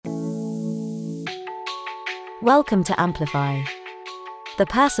Welcome to Amplify, the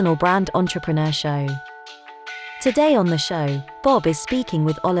personal brand entrepreneur show. Today on the show, Bob is speaking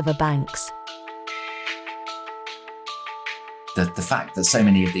with Oliver Banks. The fact that so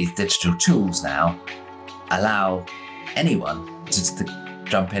many of these digital tools now allow anyone to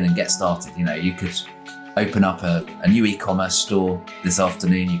jump in and get started. You know, you could open up a new e-commerce store this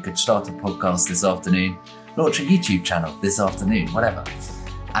afternoon, you could start a podcast this afternoon, launch a YouTube channel this afternoon, whatever.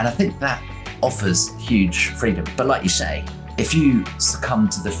 And I think that offers huge freedom. But like you say, if you succumb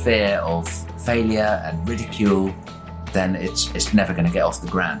to the fear of failure and ridicule, then it's never going to get off the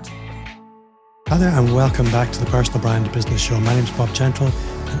ground. Hi there and welcome back to the Personal Brand Business Show. My name is Bob Gentle,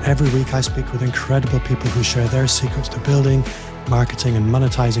 and every week I speak with incredible people who share their secrets to building, marketing and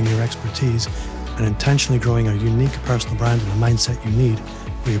monetizing your expertise and intentionally growing a unique personal brand and a mindset you need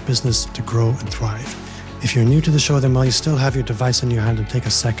for your business to grow and thrive. If you're new to the show, then while you still have your device in your hand, and take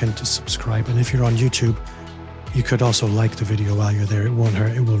a second to subscribe. And if you're on YouTube, you could also like the video while you're there. It won't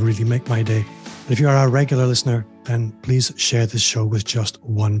hurt. It will really make my day. And if you are a regular listener, then please share this show with just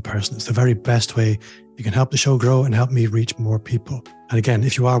one person. It's the very best way you can help the show grow and help me reach more people. And again,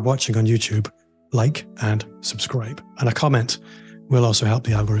 if you are watching on YouTube, like and subscribe. And a comment will also help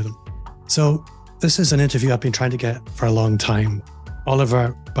the algorithm. So this is an interview I've been trying to get for a long time.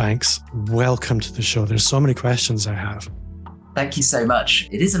 Oliver Banks, welcome to the show. There's so many questions I have. Thank you so much.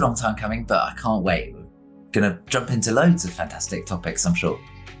 It is a long time coming, but I can't wait. We're going to jump into loads of fantastic topics, I'm sure.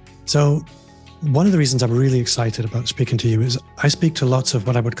 So one of the reasons I'm really excited about speaking to you is I speak to lots of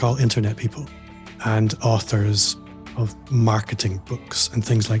what I would call internet people and authors of marketing books and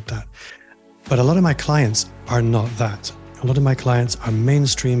things like that. But a lot of my clients are not that. A lot of my clients are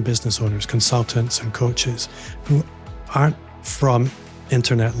mainstream business owners, consultants and coaches who aren't from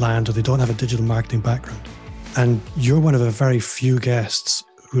internet land, or they don't have a digital marketing background. And you're one of a very few guests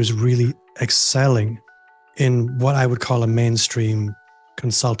who is really excelling in what I would call a mainstream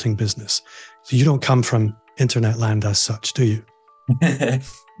consulting business. So you don't come from internet land as such, do you?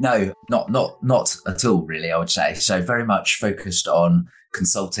 No, not at all, really, I would say. So very much focused on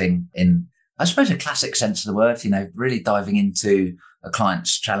consulting in, I suppose, a classic sense of the word, really diving into a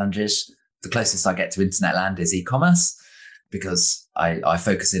client's challenges. The closest I get to internet land is e-commerce, because I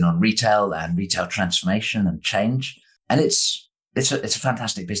focus in on retail and retail transformation and change. And it's a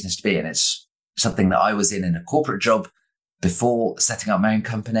fantastic business to be in. It's something that I was in a corporate job before setting up my own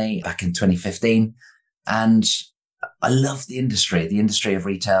company back in 2015. And I love the industry of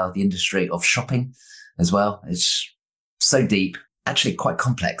retail, the industry of shopping as well. It's so deep, actually quite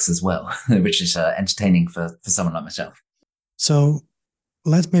complex as well, which is entertaining for someone like myself. So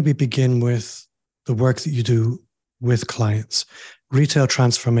let's maybe begin with the work that you do with clients. Retail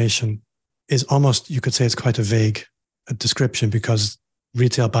transformation is almost, you could say it's quite a vague description, because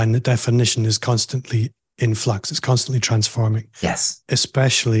retail by definition is constantly in flux. It's constantly transforming. Yes.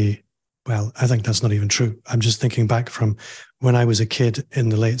 Especially, well, I think that's not even true. I'm just thinking back from when I was a kid in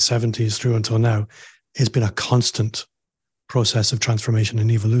the late 70s through until now. It's been a constant process of transformation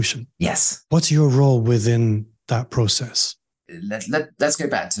and evolution. Yes. What's your role within that process? Let's go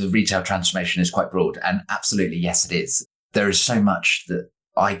back to retail transformation. Is quite broad, and absolutely, yes, it is. There is so much that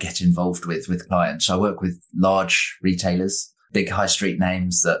I get involved with clients. I work with large retailers, big high street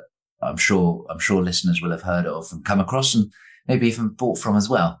names that I'm sure listeners will have heard of and come across and maybe even bought from as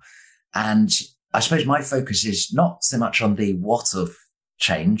well. And I suppose my focus is not so much on the what of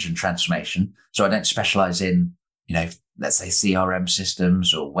change and transformation. So I don't specialize in, let's say CRM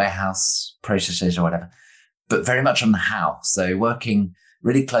systems or warehouse processes or whatever, but very much on the how. So working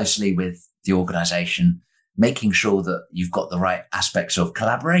really closely with the organization, making sure that you've got the right aspects of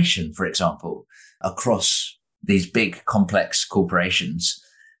collaboration, for example, across these big complex corporations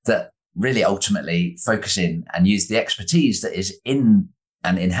that really ultimately focus in and use the expertise that is in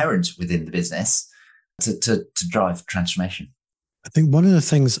and inherent within the business to drive transformation. I think one of the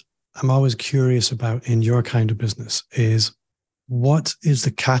things I'm always curious about in your kind of business is, what is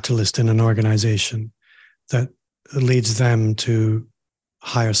the catalyst in an organization that leads them to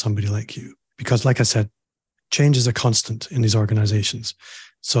hire somebody like you? Because like I said, change is a constant in these organizations.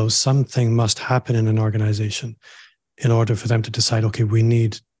 So something must happen in an organization in order for them to decide, okay, we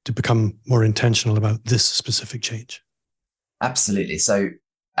need to become more intentional about this specific change. Absolutely. So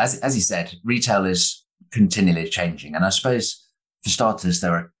as you said, retail is continually changing. And I suppose for starters,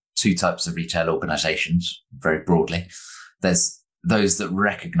 there are two types of retail organizations, very broadly. There's those that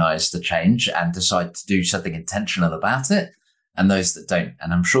recognize the change and decide to do something intentional about it, and those that don't.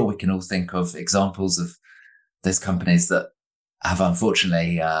 And I'm sure we can all think of examples of those companies that have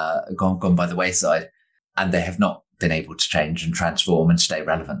unfortunately gone by the wayside, and they have not been able to change and transform and stay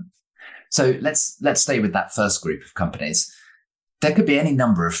relevant. So let's stay with that first group of companies. There could be any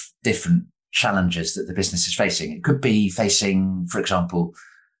number of different challenges that the business is facing. It could be facing, for example,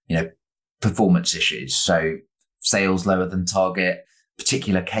 performance issues. So sales lower than target,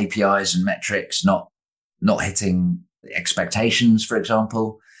 particular KPIs and metrics not hitting expectations, for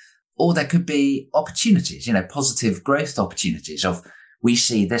example. Or there could be opportunities, positive growth opportunities of, we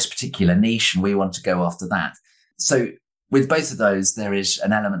see this particular niche and we want to go after that. So with both of those, there is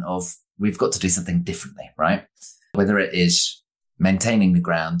an element of, we've got to do something differently, right? Whether it is maintaining the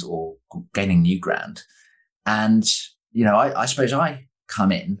ground or gaining new ground. And, I suppose I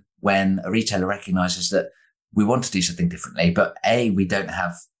come in when a retailer recognizes that we want to do something differently, but we don't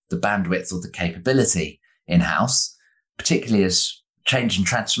have the bandwidth or the capability in-house, particularly as change and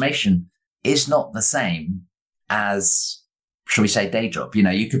transformation is not the same as, shall we say, day job.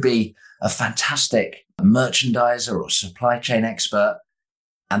 You could be a fantastic merchandiser or supply chain expert,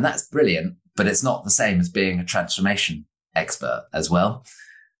 and that's brilliant, but it's not the same as being a transformation expert as well.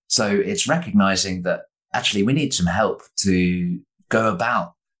 So it's recognizing that actually we need some help to go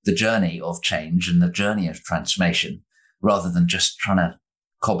about the journey of change and the journey of transformation rather than just trying to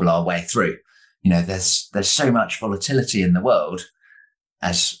cobble our way through. There's so much volatility in the world,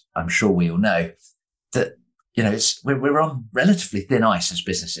 as I'm sure we all know, that, we're on relatively thin ice as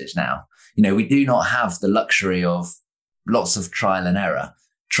businesses now. We do not have the luxury of lots of trial and error.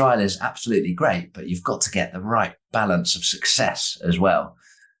 Trial is absolutely great, but you've got to get the right balance of success as well.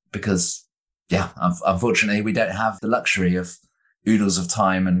 Because, unfortunately, we don't have the luxury of oodles of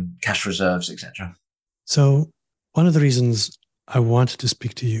time and cash reserves, etc. So one of the reasons I wanted to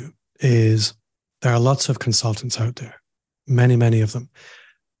speak to you is there are lots of consultants out there, many, many of them.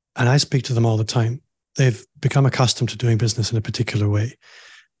 And I speak to them all the time. They've become accustomed to doing business in a particular way.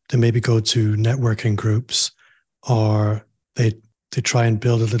 They maybe go to networking groups, or they try and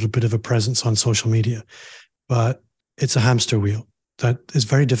build a little bit of a presence on social media. But it's a hamster wheel that is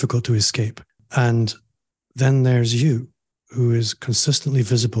very difficult to escape. And then there's you, who is consistently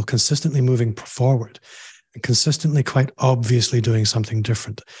visible, consistently moving forward, and consistently quite obviously doing something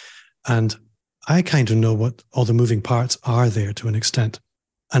different. And I kind of know what all the moving parts are there to an extent.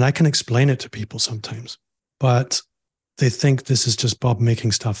 And I can explain it to people sometimes, but they think this is just Bob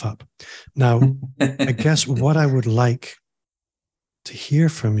making stuff up. Now, I guess what I would like to hear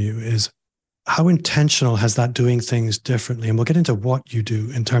from you is, how intentional has that doing things differently? And we'll get into what you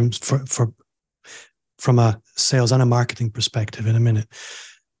do in terms from a sales and a marketing perspective in a minute.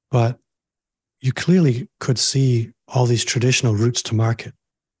 But you clearly could see all these traditional routes to market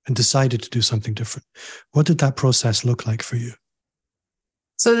and decided to do something different. What did that process look like for you?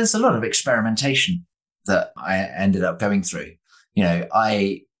 So there's a lot of experimentation that I ended up going through.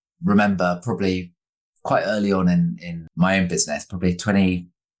 I remember probably quite early on in my own business, probably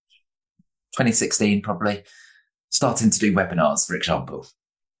 2016, probably starting to do webinars, for example.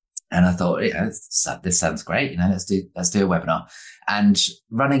 And I thought, this sounds great. Let's do a webinar. And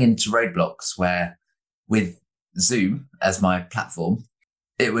running into roadblocks where, with Zoom as my platform,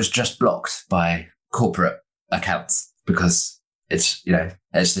 it was just blocked by corporate accounts because it's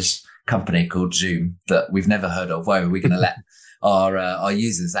this company called Zoom that we've never heard of. Why are we going to let our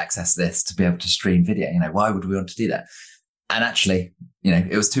users access this to be able to stream video? Why would we want to do that? And actually,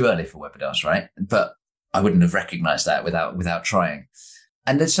 it was too early for webinars, right? But I wouldn't have recognized that without trying.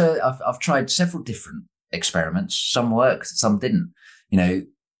 And so I've tried several different experiments. Some worked, some didn't. The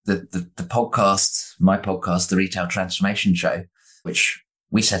podcast, my podcast, the Retail Transformation Show, which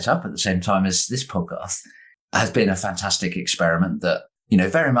we set up at the same time as this podcast, has been a fantastic experiment that,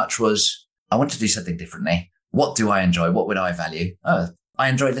 very much was, I want to do something differently. What do I enjoy? What would I value? Oh, I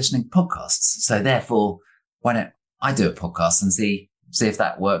enjoy listening to podcasts. So therefore, why don't I do a podcast and see if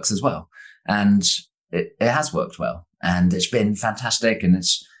that works as well? And it has worked well. And it's been fantastic. And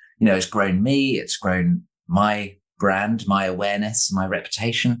it's grown me, it's grown my brand, my awareness, my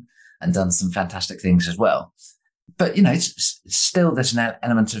reputation, and done some fantastic things as well. But, it's still there's an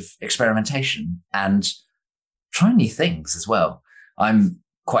element of experimentation and trying new things as well. I'm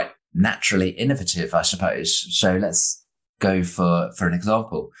quite naturally innovative, I suppose. So let's go for an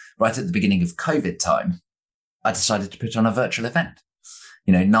example. Right at the beginning of COVID time, I decided to put on a virtual event.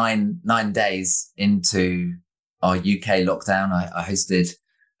 9 days into our UK lockdown, I hosted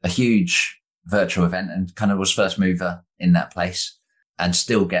a huge virtual event and kind of was first mover in that place, and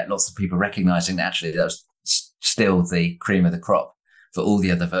still get lots of people recognizing that actually that was still the cream of the crop for all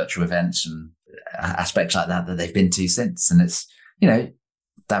the other virtual events and aspects like that they've been to since. And it's,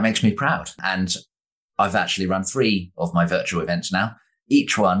 that makes me proud. And I've actually run 3 of my virtual events now.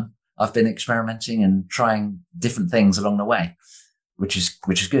 Each one I've been experimenting and trying different things along the way, which is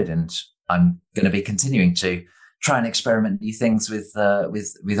good. And I'm going to be continuing to try and experiment new things with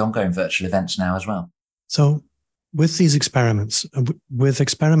ongoing virtual events now as well. So with these experiments, with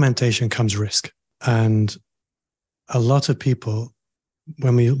experimentation comes risk. And a lot of people,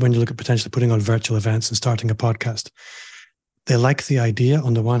 when you look at potentially putting on virtual events and starting a podcast, they like the idea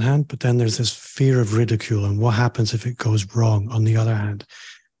on the one hand, but then there's this fear of ridicule and what happens if it goes wrong on the other hand.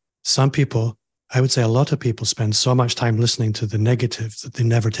 Some people, I would say a lot of people, spend so much time listening to the negative that they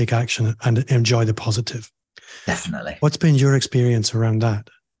never take action and enjoy the positive. Definitely. What's been your experience around that?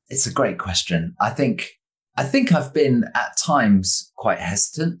 It's a great question. I think I've been at times quite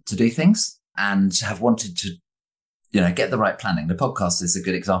hesitant to do things and have wanted to, get the right planning. The podcast is a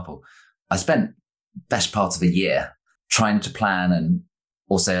good example. I spent best part of a year trying to plan, and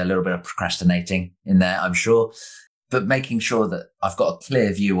also a little bit of procrastinating in there, I'm sure, but making sure that I've got a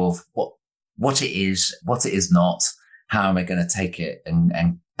clear view of what it is not, how am I going to take it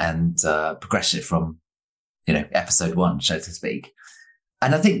and progress it from, episode 1, so to speak.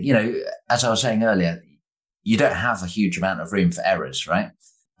 And I think, as I was saying earlier, you don't have a huge amount of room for errors, right?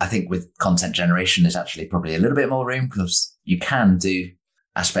 I think with content generation, there's actually probably a little bit more room because you can do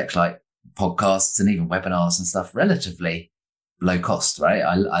aspects like podcasts and even webinars and stuff relatively low cost, right?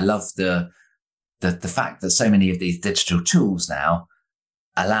 I love the fact that so many of these digital tools now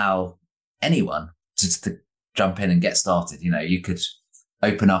allow anyone to jump in and get started. You could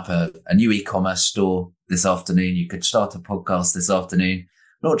open up a new e-commerce store this afternoon. You could start a podcast this afternoon,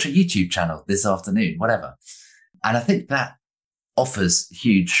 launch a YouTube channel this afternoon, whatever. And I think that offers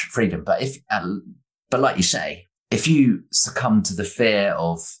huge freedom. But like you say, if you succumb to the fear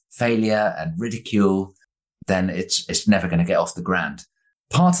of failure and ridicule, then it's never going to get off the ground.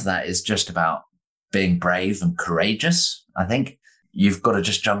 Part of that is just about being brave and courageous. I think you've got to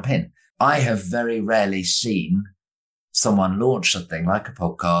just jump in. I have very rarely seen someone launch something like a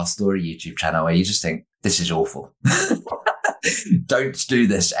podcast or a YouTube channel where you just think, this is awful. Don't do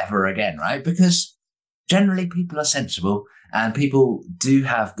this ever again, right? Because generally people are sensible and people do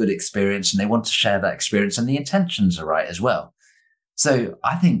have good experience and they want to share that experience and the intentions are right as well. So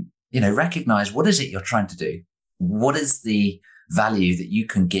I think, recognize what is it you're trying to do? What is the value that you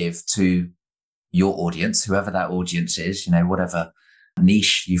can give to your audience, whoever that audience is, whatever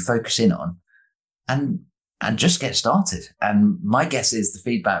niche you focus in on, and just get started. And my guess is the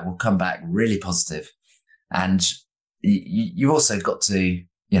feedback will come back really positive. And you also got to,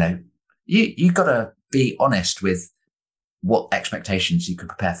 you got to be honest with what expectations you can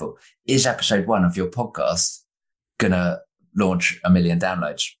prepare for. Is episode 1 of your podcast going to launch 1 million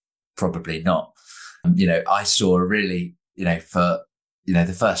downloads? Probably not. I saw a really, for,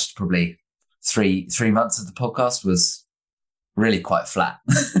 the first probably three months of the podcast was really quite flat.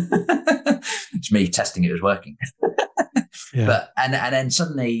 It's me testing it was working. Yeah. But, and then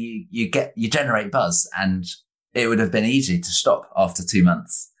suddenly you generate buzz, and it would have been easy to stop after 2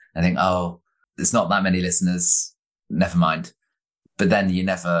 months and think, oh, there's not that many listeners, never mind. But then you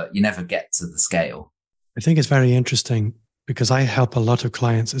never get to the scale. I think it's very interesting because I help a lot of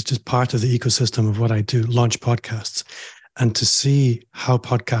clients. It's just part of the ecosystem of what I do, launch podcasts. And to see how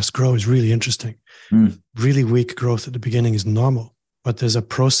podcasts grow is really interesting. Really weak growth at the beginning is normal, but there's a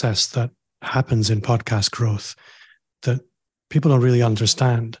process that happens in podcast growth that people don't really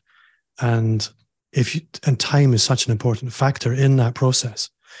understand. And time is such an important factor in that process.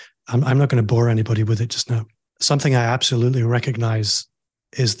 I'm not going to bore anybody with it just now. Something I absolutely recognize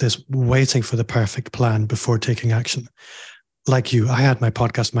is this waiting for the perfect plan before taking action. Like you, I had my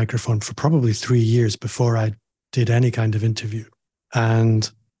podcast microphone for probably 3 years before I did any kind of interview. And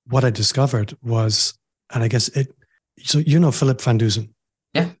what I discovered was, and I guess Philip Van Dusen.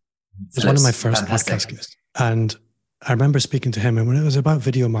 Yeah. He's one of my first podcast guests. And I remember speaking to him, and when it was about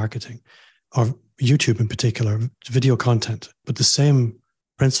video marketing, or YouTube in particular, video content, but the same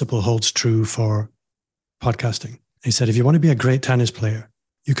principle holds true for podcasting. He said, if you want to be a great tennis player,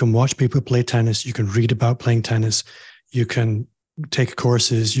 you can watch people play tennis, you can read about playing tennis, you can take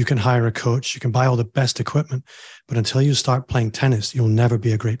courses, you can hire a coach, you can buy all the best equipment, but until you start playing tennis, you'll never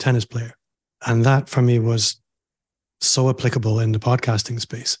be a great tennis player. And that for me was so applicable in the podcasting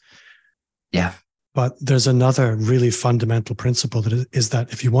space. Yeah. But there's another really fundamental principle that is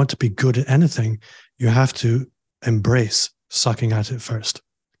that if you want to be good at anything, you have to embrace sucking at it first.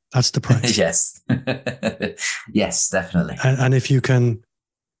 That's the price. Yes. Yes, definitely. And if you can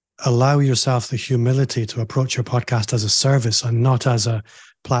allow yourself the humility to approach your podcast as a service and not as a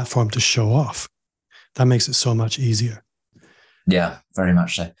platform to show off, that makes it so much easier. Yeah, very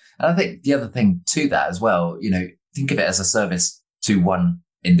much so. And I think the other thing to that as well, think of it as a service to one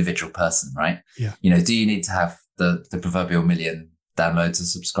individual person, right? Yeah. Do you need to have the proverbial 1 million downloads or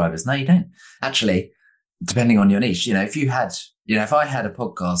subscribers. No, you don't. Actually, depending on your niche, if I had a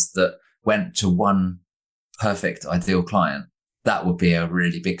podcast that went to one perfect ideal client, that would be a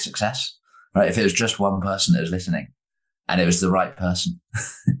really big success, right? If it was just one person that was listening and it was the right person,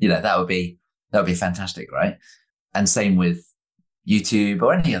 that would be fantastic, right? And same with YouTube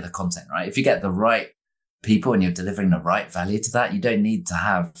or any other content, right? If you get the right people and you're delivering the right value to that, you don't need to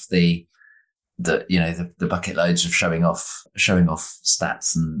have the bucket loads of showing off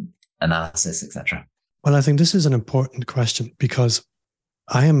stats and analysis, etc. Well, I think this is an important question because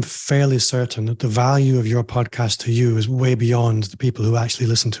I am fairly certain that the value of your podcast to you is way beyond the people who actually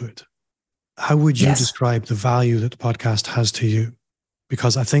listen to it. How would you describe the value that the podcast has to you?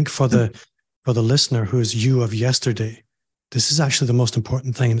 Because I think for the listener who is you of yesterday, this is actually the most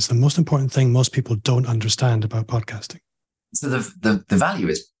important thing. And it's the most important thing most people don't understand about podcasting. So the value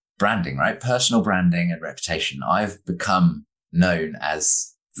is branding, right? Personal branding and reputation. I've become known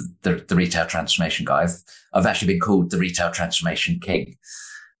as the retail transformation guy. I've actually been called the retail transformation king.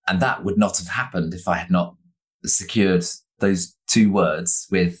 And that would not have happened if I had not secured those two words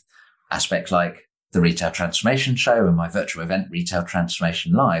with aspects like the Retail Transformation Show and my virtual event, Retail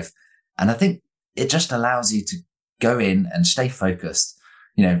Transformation Live. And I think it just allows you to go in and stay focused,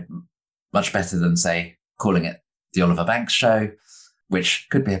 much better than, say, calling it the Oliver Banks Show, which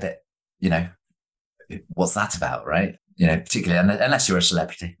could be a bit, what's that about, right? Particularly unless you're a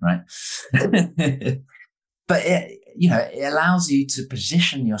celebrity, right? But it allows you to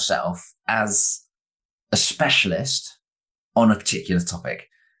position yourself as a specialist on a particular topic.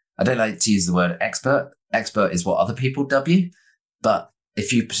 I don't like to use the word expert. Expert is what other people dub you. But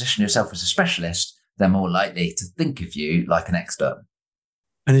if you position yourself as a specialist, they're more likely to think of you like an expert.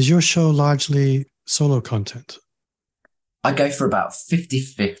 And is your show largely solo content? I go for about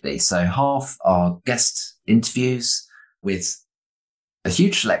 50-50. So half are guest interviews with a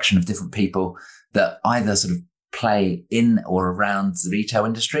huge selection of different people that either sort of play in or around the retail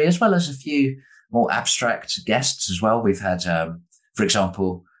industry, as well as a few more abstract guests as well. We've had, for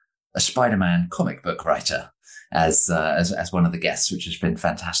example, a Spider-Man comic book writer as one of the guests, which has been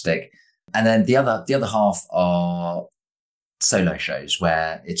fantastic. And then the other half are solo shows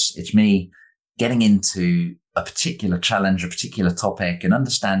where it's me getting into a particular challenge, a particular topic, and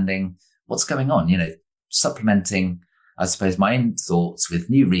understanding what's going on, supplementing, I suppose, my own thoughts with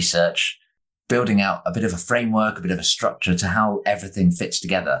new research, building out a bit of a framework, a bit of a structure to how everything fits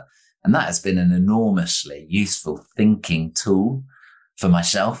together. And that has been an enormously useful thinking tool for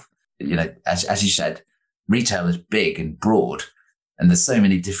myself. As you said, retail is big and broad, and there's so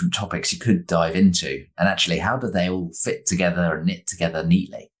many different topics you could dive into. And actually, how do they all fit together and knit together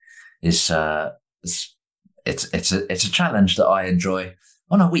neatly? It's a challenge that I enjoy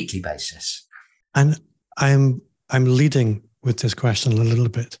on a weekly basis. And I'm leading with this question a little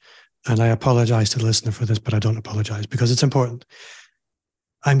bit, and I apologize to the listener for this, but I don't apologize because it's important.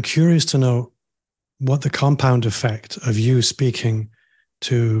 I'm curious to know what the compound effect of you speaking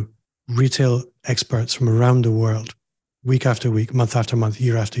to retail experts from around the world, week after week, month after month,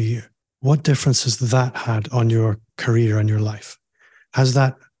 year after year, what difference has that had on your career and your life? Has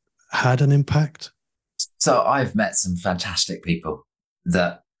that had an impact? So I've met some fantastic people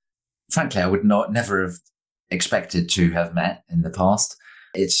that, frankly, I would never have expected to have met in the past.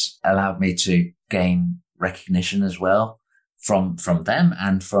 It's allowed me to gain recognition as well from them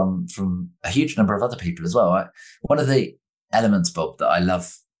and from a huge number of other people as well. One of the elements, Bob, that I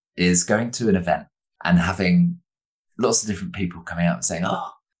love is going to an event and having lots of different people coming out and saying,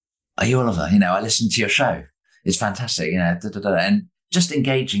 "Oh, are you Oliver? I listened to your show. It's fantastic." And just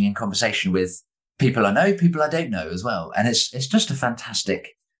engaging in conversation with people I know, people I don't know as well. And it's just a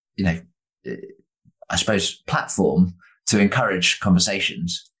fantastic, I suppose, platform to encourage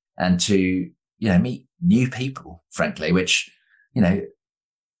conversations and to, meet new people, frankly, which,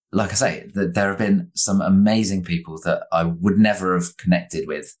 like I say, there have been some amazing people that I would never have connected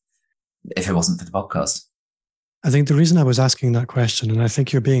with if it wasn't for the podcast. I think the reason I was asking that question, and I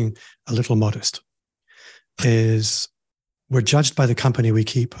think you're being a little modest, is we're judged by the company we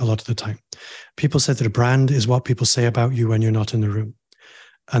keep a lot of the time. People say that a brand is what people say about you when you're not in the room.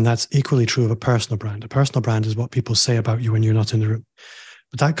 And that's equally true of a personal brand. A personal brand is what people say about you when you're not in the room.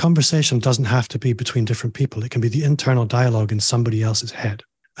 But that conversation doesn't have to be between different people. It can be the internal dialogue in somebody else's head.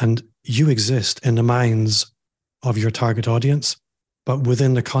 And you exist in the minds of your target audience, but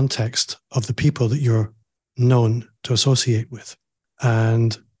within the context of the people that you're known to associate with.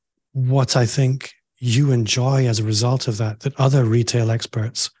 And what I think you enjoy as a result of that other retail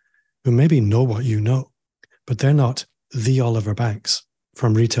experts who maybe know what you know, but they're not the Oliver Banks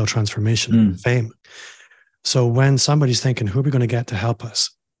from retail transformation fame. So when somebody's thinking, who are we going to get to help us?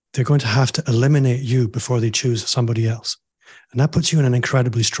 They're going to have to eliminate you before they choose somebody else. And that puts you in an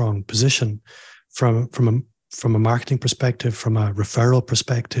incredibly strong position from a marketing perspective, from a referral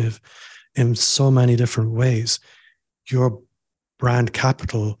perspective, in so many different ways. Your brand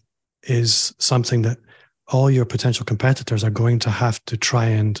capital is something that all your potential competitors are going to have to try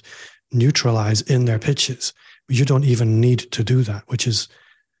and neutralize in their pitches. You don't even need to do that, which is,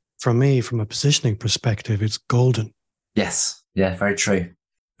 for me, from a positioning perspective, it's golden. Yes. Yeah, very true.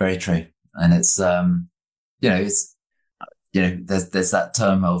 Very true. And it's, there's that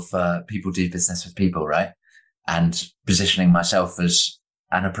term of people do business with people, right? And positioning myself as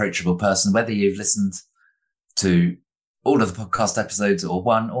an approachable person, whether you've listened to all of the podcast episodes or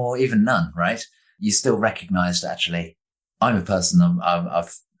one or even none, right? You still recognize that actually I'm a person.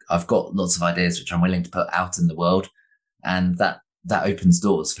 I've got lots of ideas which I'm willing to put out in the world, and that opens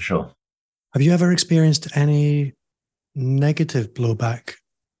doors for sure. Have you ever experienced any negative blowback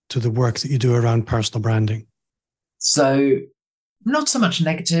to the work that you do around personal branding? So not so much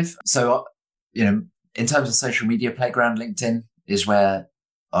negative. So, in terms of social media playground, LinkedIn is where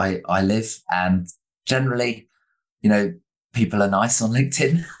I live. And generally, people are nice on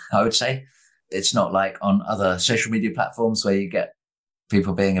LinkedIn, I would say. It's not like on other social media platforms where you get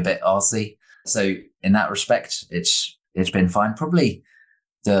people being a bit arsey. So in that respect, it's been fine. Probably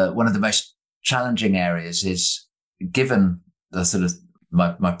one of the most challenging areas is, given the sort of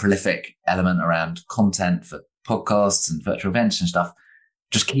my prolific element around content for podcasts and virtual events and stuff,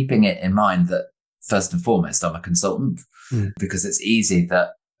 just keeping it in mind that first and foremost, I'm a consultant, because it's easy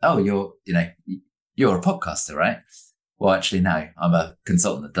that, you're a podcaster, right? Well, actually, no, I'm a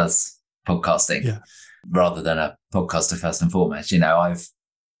consultant that does podcasting rather than a podcaster first and foremost. I've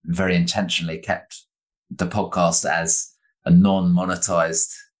very intentionally kept the podcast as a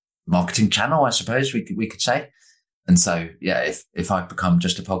non-monetized marketing channel, I suppose we could say. And so, if I become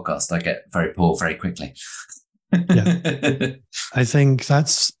just a podcast, I get very poor very quickly. Yeah, I think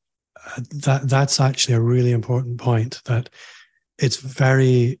that's actually a really important point, that it's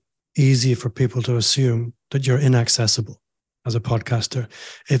very easy for people to assume that you're inaccessible as a podcaster.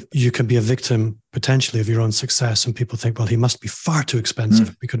 If you can be a victim potentially of your own success, and people think, well, he must be far too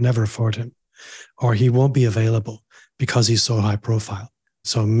expensive. We could never afford him, or he won't be available because he's so high profile.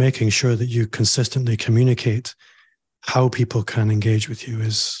 So making sure that you consistently communicate how people can engage with you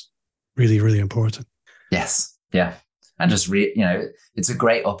is really, really important. Yes. Yeah. And just, it's a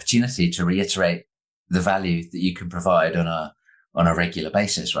great opportunity to reiterate the value that you can provide on a regular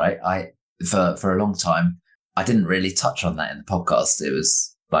basis, right? For a long time, I didn't really touch on that in the podcast. It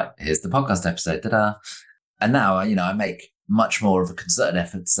was like, here's the podcast episode, ta-da. And now, I make much more of a concerted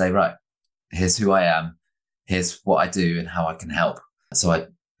effort to say, right, here's who I am, here's what I do and how I can help. So I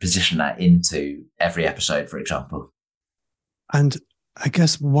position that into every episode, for example. And I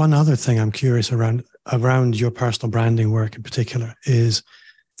guess one other thing I'm curious around your personal branding work in particular is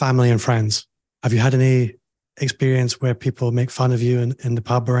family and friends. Have you had any experience where people make fun of you in the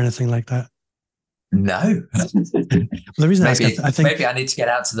pub or anything like that? No. The reason I think maybe I need to get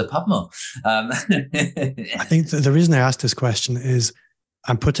out to the pub more. I think the reason I asked this question is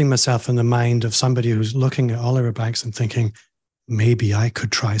I'm putting myself in the mind of somebody who's looking at Oliver Banks and thinking, maybe I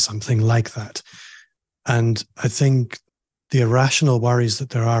could try something like that. And I think the irrational worries that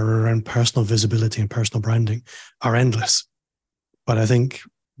there are around personal visibility and personal branding are endless. But I think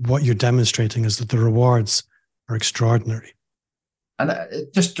what you're demonstrating is that the rewards are extraordinary. And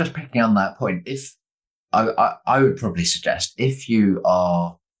just picking on that point, if I would probably suggest, if you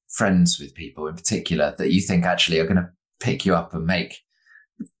are friends with people in particular that you think actually are going to pick you up and make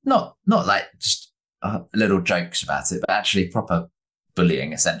not like just little jokes about it, but actually proper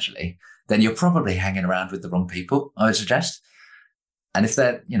bullying essentially, then you're probably hanging around with the wrong people, I would suggest. And if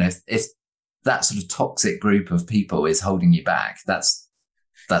they're, if that sort of toxic group of people is holding you back, that's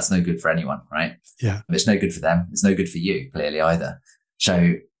no good for anyone, right? Yeah. It's no good for them. It's no good for you, clearly, either.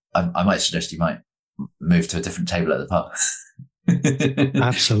 So I might suggest you might move to a different table at the pub.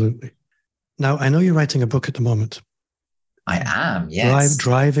 Absolutely. Now, I know you're writing a book at the moment. I am, yes.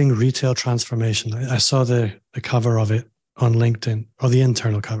 Driving Retail Transformation. I saw the cover of it on LinkedIn, or the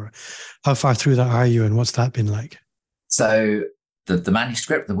internal cover. How far through that are you, and what's that been like? So the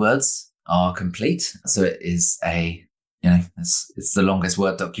manuscript, the words are complete. So it is it's the longest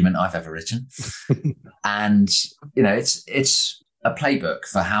Word document I've ever written. And, it's a playbook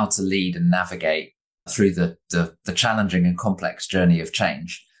for how to lead and navigate through the challenging and complex journey of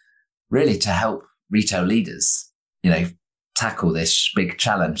change, really to help retail leaders, tackle this big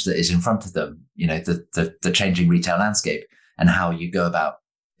challenge that is in front of them, the changing retail landscape and how you go about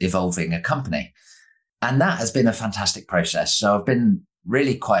evolving a company. And that has been a fantastic process. So I've been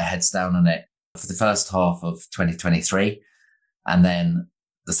really quite heads down on it for the first half of 2023. And then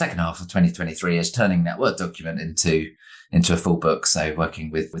the second half of 2023 is turning that Word document into a full book. So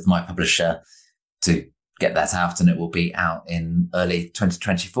working with my publisher to get that out, and it will be out in early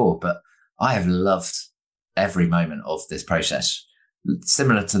 2024. But I have loved every moment of this process.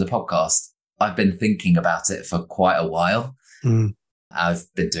 Similar to the podcast, I've been thinking about it for quite a while. I've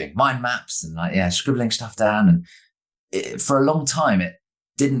been doing mind maps and scribbling stuff down. And for a long time, it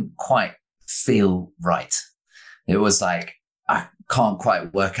didn't quite feel right. It was like, I can't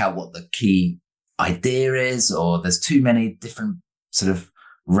quite work out what the key idea is, or there's too many different sort of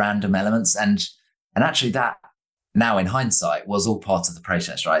random elements. And actually that, now in hindsight, was all part of the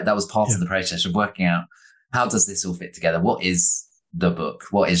process, right? That was part of the process of working out, how does this all fit together? What is the book?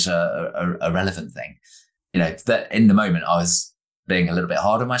 What is a relevant thing? That in the moment I was being a little bit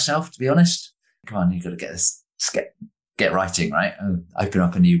hard on myself, to be honest. Come on, you've got to get writing, right? And open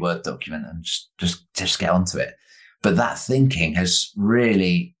up a new Word document and just get onto it. But that thinking has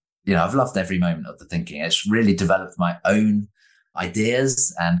really, I've loved every moment of the thinking. It's really developed my own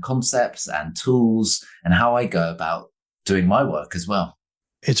ideas and concepts and tools and how I go about doing my work as well.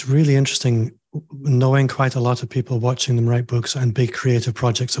 It's really interesting knowing quite a lot of people, watching them write books and big creative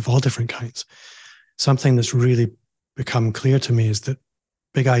projects of all different kinds. Something that's really become clear to me is that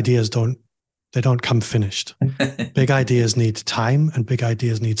big ideas don't come finished. Big ideas need time and big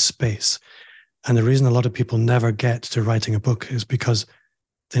ideas need space. And the reason a lot of people never get to writing a book is because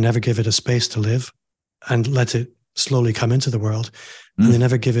they never give it a space to live and let it slowly come into the world. And they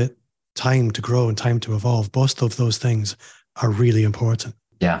never give it time to grow and time to evolve. Both of those things are really important.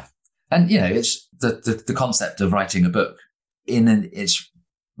 Yeah. And, it's the concept of writing a book in its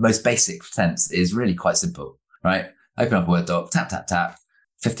most basic sense is really quite simple, right? Open up a Word doc, tap, tap, tap,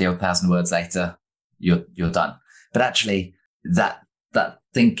 50,000 words later, you're done. But actually that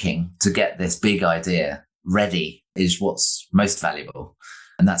thinking to get this big idea ready is what's most valuable.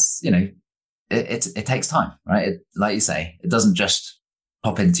 And that's, it takes time, right? Like you say, it doesn't just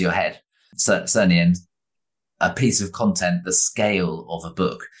pop into your head. Certainly in a piece of content, the scale of a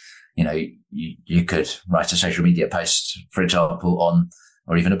book, you could write a social media post, for example,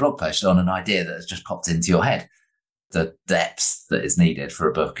 or even a blog post on an idea that has just popped into your head. The depth that is needed for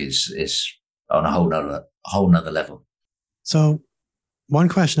a book is on a whole nother level. So one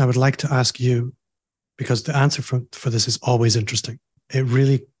question I would like to ask you, because the answer for this is always interesting. It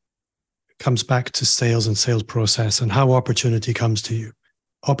really comes back to sales and sales process and how opportunity comes to you.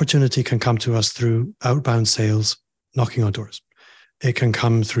 Opportunity can come to us through outbound sales, knocking on doors. It can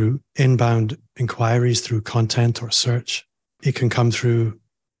come through inbound inquiries through content or search. It can come through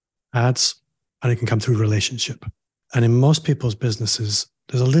ads, and it can come through relationship. And in most people's businesses,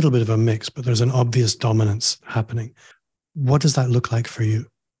 there's a little bit of a mix, but there's an obvious dominance happening. What does that look like for you?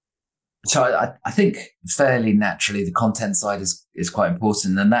 So I think fairly naturally, the content side is quite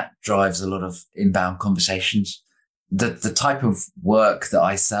important, and that drives a lot of inbound conversations. The type of work that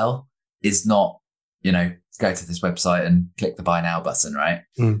I sell is not, go to this website and click the buy now button, right?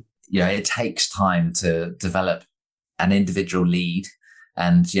 It takes time to develop an individual lead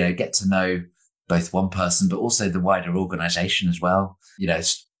and, get to know both one person, but also the wider organization as well.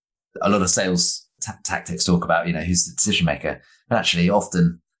 A lot of sales tactics talk about, who's the decision maker, but actually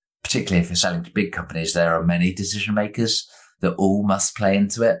often, particularly if you're selling to big companies, there are many decision makers that all must play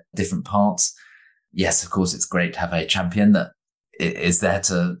into it, different parts. Yes, of course, it's great to have a champion that is there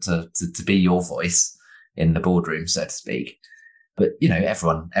to be your voice in the boardroom, so to speak. But,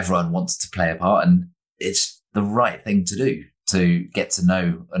 everyone wants to play a part, and it's the right thing to do to get to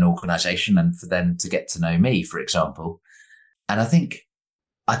know an organization and for them to get to know me, for example. And I think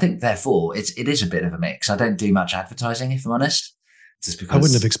therefore it is a bit of a mix. I don't do much advertising, if I'm honest, just because I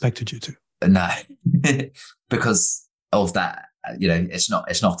wouldn't have expected you to. No, because of that, it's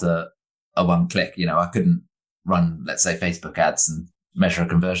not a one click. I couldn't run, let's say, Facebook ads and measure a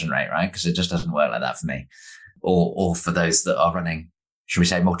conversion rate, right? Because it just doesn't work like that for me, or for those that are running, should we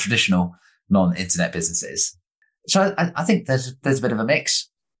say, more traditional non-internet businesses. So I think there's a bit of a mix.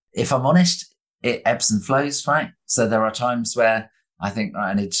 If I'm honest, it ebbs and flows, right? So there are times where I think,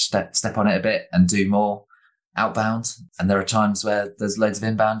 right, I need to step on it a bit and do more outbound, and there are times where there's loads of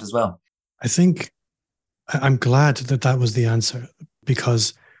inbound as well. I think I'm glad that was the answer,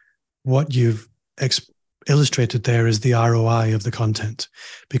 because what you've illustrated there is the ROI of the content.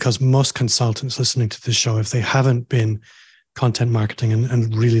 Because most consultants listening to this show, if they haven't been content marketing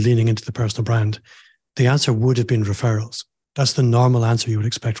and really leaning into the personal brand, the answer would have been referrals. That's the normal answer you would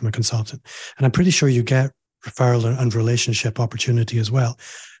expect from a consultant. And I'm pretty sure you get referral and relationship opportunity as well.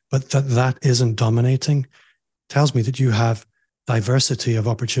 but that isn't dominating tells me that you have diversity of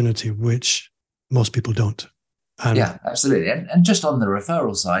opportunity, which most people don't. And yeah, absolutely. And just on the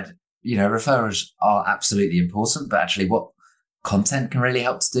referral side, referrals are absolutely important, but actually what content can really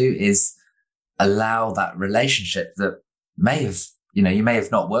help to do is allow that relationship that may have, you may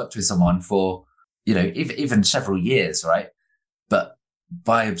have not worked with someone for, even several years, right? But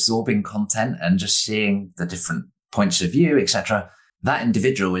by absorbing content and just seeing the different points of view, etc., that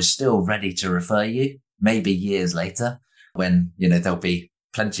individual is still ready to refer you, maybe years later, when, there'll be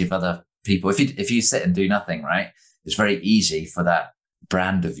plenty of other people. If you sit and do nothing, right, it's very easy for that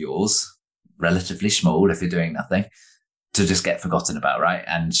brand of yours, relatively small if you're doing nothing, to just get forgotten about, right?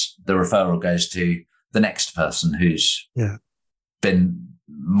 And the referral goes to the next person who's been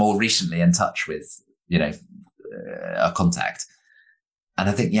more recently in touch with, a contact. And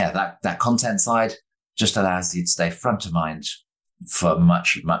I think, that content side just allows you to stay front of mind for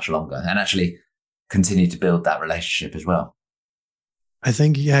much, much longer and actually continue to build that relationship as well. I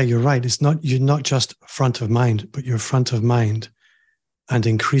think, you're right. You're not just front of mind, but you're front of mind and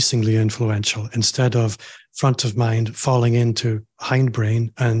increasingly influential instead of front of mind falling into hindbrain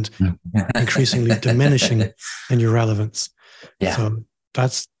and increasingly diminishing in your relevance. Yeah. So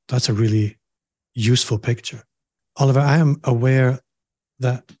that's a really useful picture. Oliver, I am aware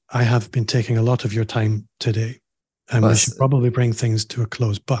that I have been taking a lot of your time today, and we should probably bring things to a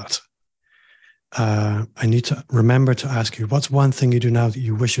close, but I need to remember to ask you, what's one thing you do now that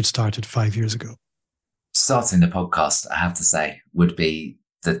you wish you'd started 5 years ago? Starting the podcast, I have to say, would be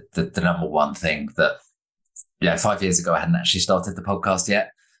the number one thing that, 5 years ago, I hadn't actually started the podcast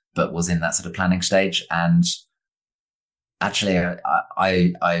yet, but was in that sort of planning stage. And actually,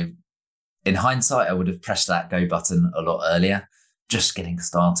 I in hindsight, I would have pressed that go button a lot earlier, just getting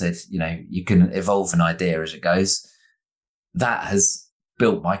started. You can evolve an idea as it goes. That has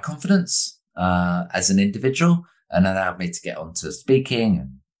built my confidence as an individual and allowed me to get onto speaking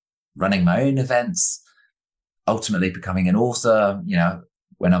and running my own events, ultimately becoming an author,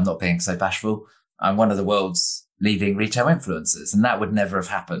 when I'm not being so bashful. I'm one of the world's leading retail influencers, and that would never have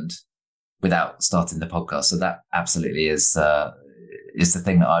happened without starting the podcast. So that absolutely is the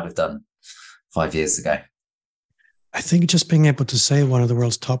thing that I'd have done 5 years ago. I think just being able to say one of the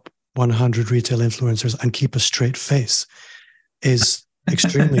world's top 100 retail influencers and keep a straight face is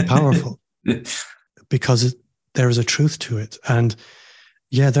extremely powerful because there is a truth to it. And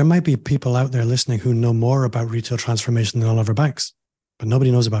there might be people out there listening who know more about retail transformation than Oliver Banks, but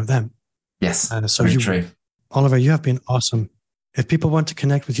nobody knows about them. Yes, so very true. Oliver, you have been awesome. If people want to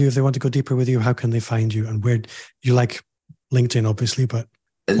connect with you, if they want to go deeper with you, how can they find you? And where you like LinkedIn, obviously, but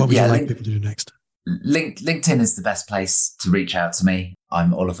what would you like people to do next? LinkedIn is the best place to reach out to me.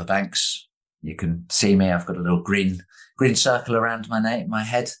 I'm Oliver Banks. You can see me. I've got a little green circle around my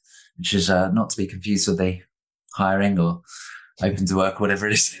head, which is not to be confused with the hiring or open to work, whatever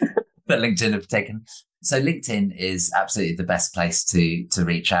it is that LinkedIn have taken. So LinkedIn is absolutely the best place to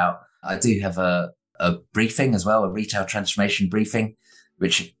reach out. I do have a briefing as well, a retail transformation briefing,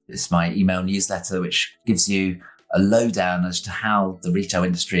 which is my email newsletter, which gives you a lowdown as to how the retail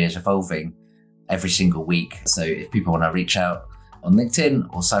industry is evolving every single week. So if people want to reach out on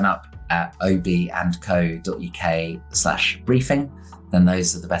LinkedIn or sign up at obandco.uk/briefing, then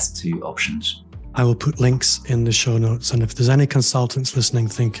those are the best two options. I will put links in the show notes. And if there's any consultants listening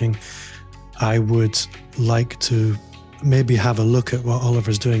thinking, I would like to maybe have a look at what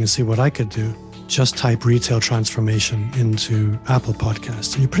Oliver's doing and see what I could do, just type retail transformation into Apple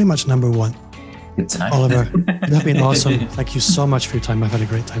Podcasts. And you're pretty much number one. Good to know. Oliver, you've been awesome. Thank you so much for your time. I've had a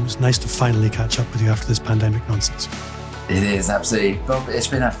great time. It's nice to finally catch up with you after this pandemic nonsense. It is, absolutely. Bob, it's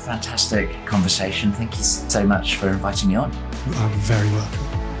been a fantastic conversation. Thank you so much for inviting me on. You are very welcome.